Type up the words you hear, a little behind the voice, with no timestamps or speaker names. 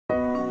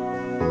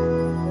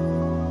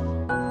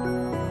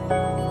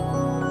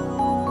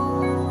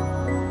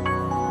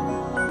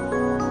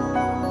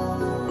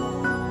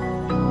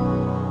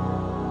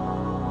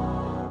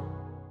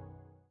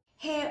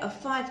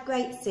5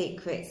 great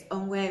secrets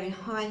on wearing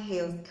high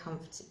heels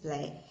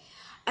comfortably.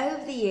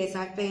 Over the years,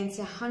 I've been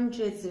to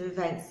hundreds of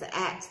events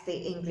at the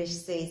English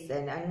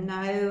season and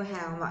know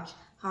how much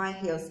high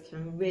heels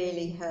can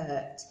really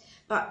hurt,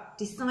 but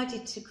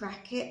decided to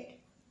crack it.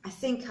 I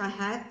think I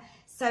have.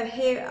 So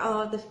here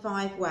are the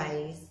 5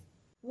 ways.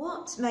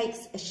 What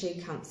makes a shoe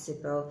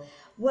comfortable?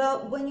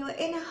 Well, when you're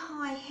in a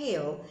high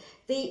heel,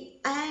 the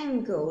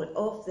angle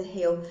of the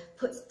heel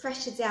puts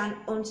pressure down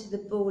onto the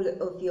ball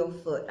of your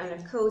foot, and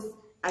of course,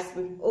 as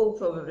we all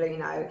probably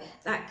know,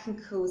 that can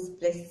cause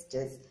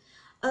blisters.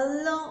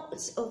 A lot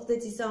of the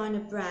designer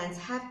brands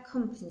have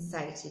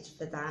compensated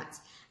for that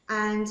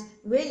and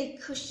really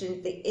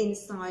cushioned the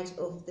inside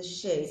of the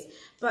shoes.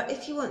 But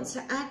if you want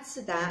to add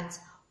to that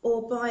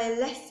or buy a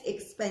less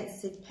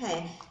expensive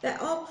pair,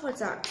 there are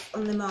products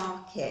on the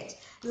market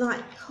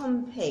like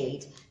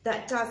Compeed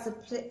that does a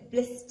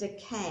blister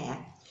care.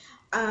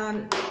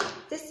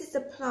 This is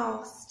a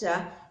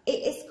plaster.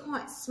 It is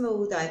quite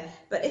small though,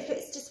 but if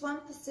it's just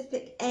one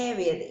specific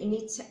area that you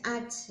need to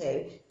add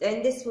to,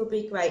 then this will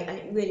be great and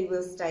it really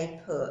will stay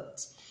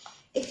put.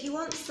 If you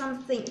want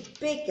something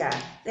bigger,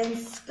 then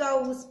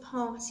Skull's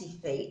Party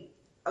Feet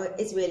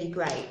is really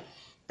great.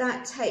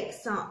 That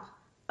takes up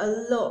a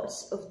lot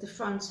of the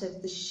front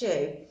of the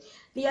shoe.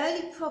 The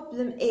only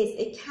problem is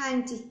it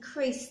can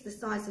decrease the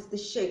size of the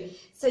shoe,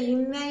 so you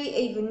may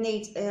even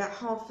need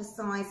half a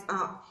size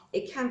up.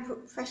 It can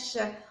put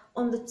pressure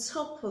on the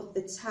top of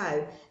the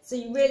toe, so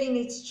you really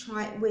need to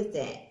try it with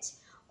it.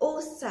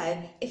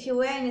 Also, if you're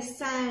wearing a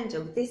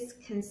sandal, this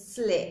can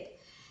slip.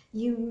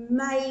 You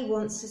may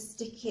want to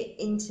stick it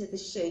into the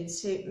shoe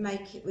to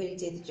make it really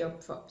do the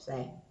job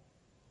properly.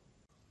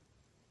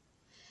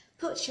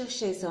 Put your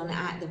shoes on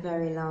at the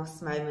very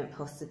last moment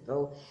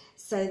possible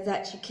so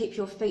that you keep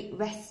your feet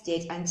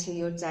rested until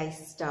your day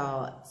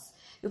starts.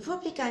 You're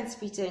probably going to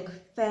be doing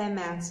a fair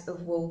amount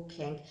of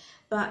walking,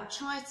 but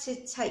try to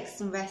take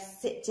some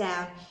rest, sit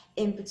down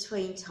in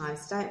between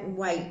times. Don't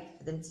wait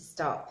for them to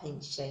start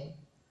pinching.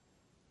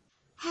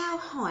 How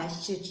high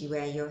should you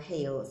wear your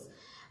heels?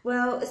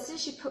 Well, as soon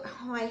as you put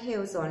high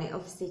heels on, it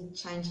obviously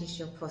changes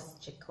your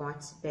posture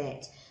quite a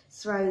bit,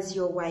 throws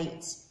your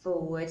weight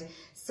forward.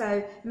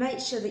 So make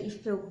sure that you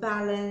feel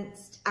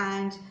balanced,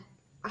 and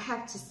I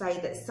have to say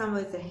that some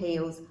of the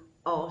heels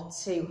are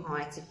too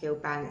high to feel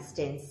balanced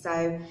in.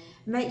 So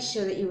make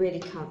sure that you're really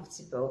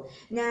comfortable.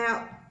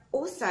 Now,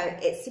 also,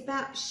 it's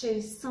about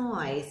shoe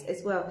size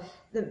as well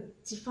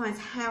that defines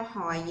how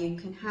high you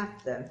can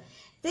have them.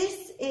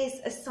 This is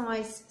a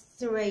size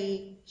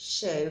 3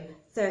 shoe,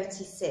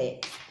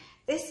 36.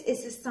 This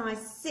is a size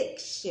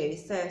 6 shoe,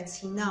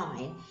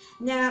 39.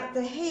 Now,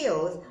 the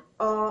heels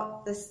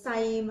are the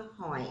same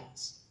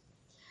height,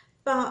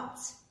 but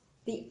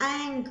the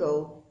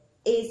angle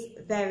is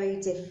very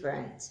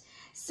different.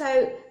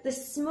 So the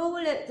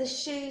smaller the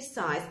shoe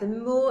size, the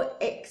more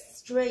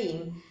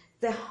extreme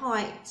the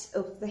height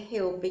of the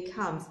heel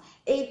becomes,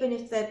 even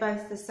if they're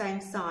both the same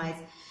size.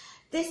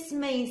 This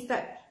means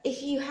that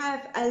if you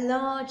have a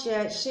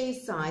larger shoe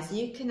size,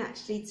 you can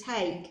actually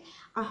take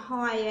a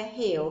higher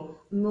heel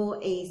more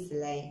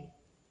easily.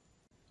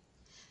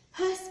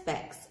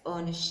 Perspex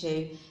on a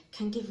shoe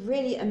can give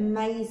really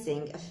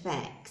amazing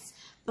effects,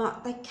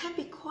 but they can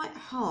be quite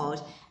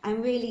hard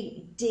and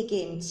really dig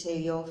into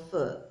your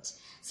foot.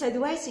 So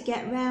the way to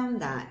get around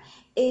that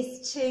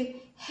is to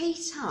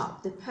heat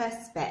up the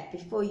Perspex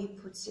before you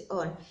put it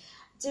on.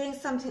 Doing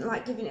something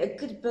like giving it a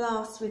good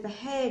blast with a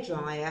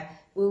hairdryer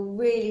will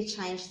really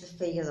change the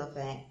feel of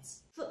it.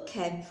 Foot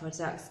care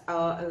products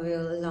are a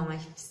real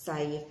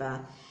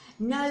lifesaver.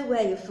 Know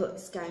where your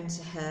foot's going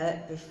to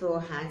hurt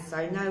beforehand,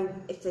 so know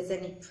if there's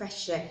any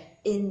pressure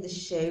in the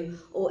shoe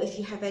or if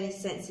you have any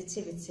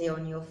sensitivity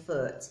on your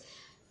foot.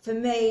 For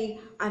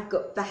me, I've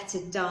got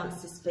battered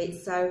dancer's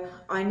feet, so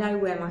I know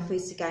where my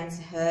feet are going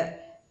to hurt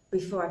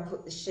before I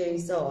put the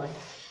shoes on.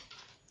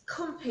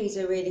 Compeed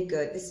are really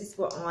good. This is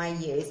what I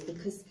use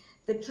because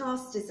the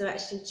plasters are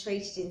actually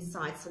treated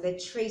inside, so they're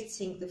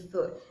treating the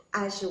foot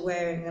as you're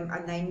wearing them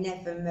and they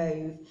never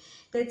move.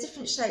 There are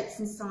different shapes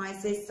and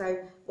sizes, so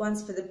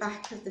one's for the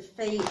back of the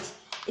feet.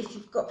 If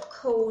you've got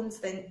corns,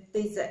 then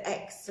these are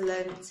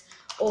excellent,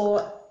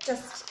 or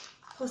just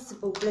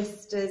possible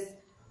blisters.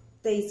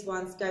 These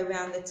ones go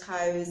around the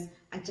toes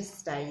and just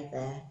stay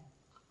there.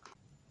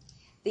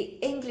 The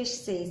English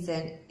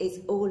season is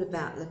all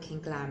about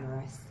looking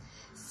glamorous,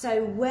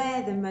 so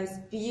wear the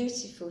most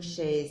beautiful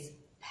shoes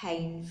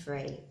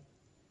pain-free.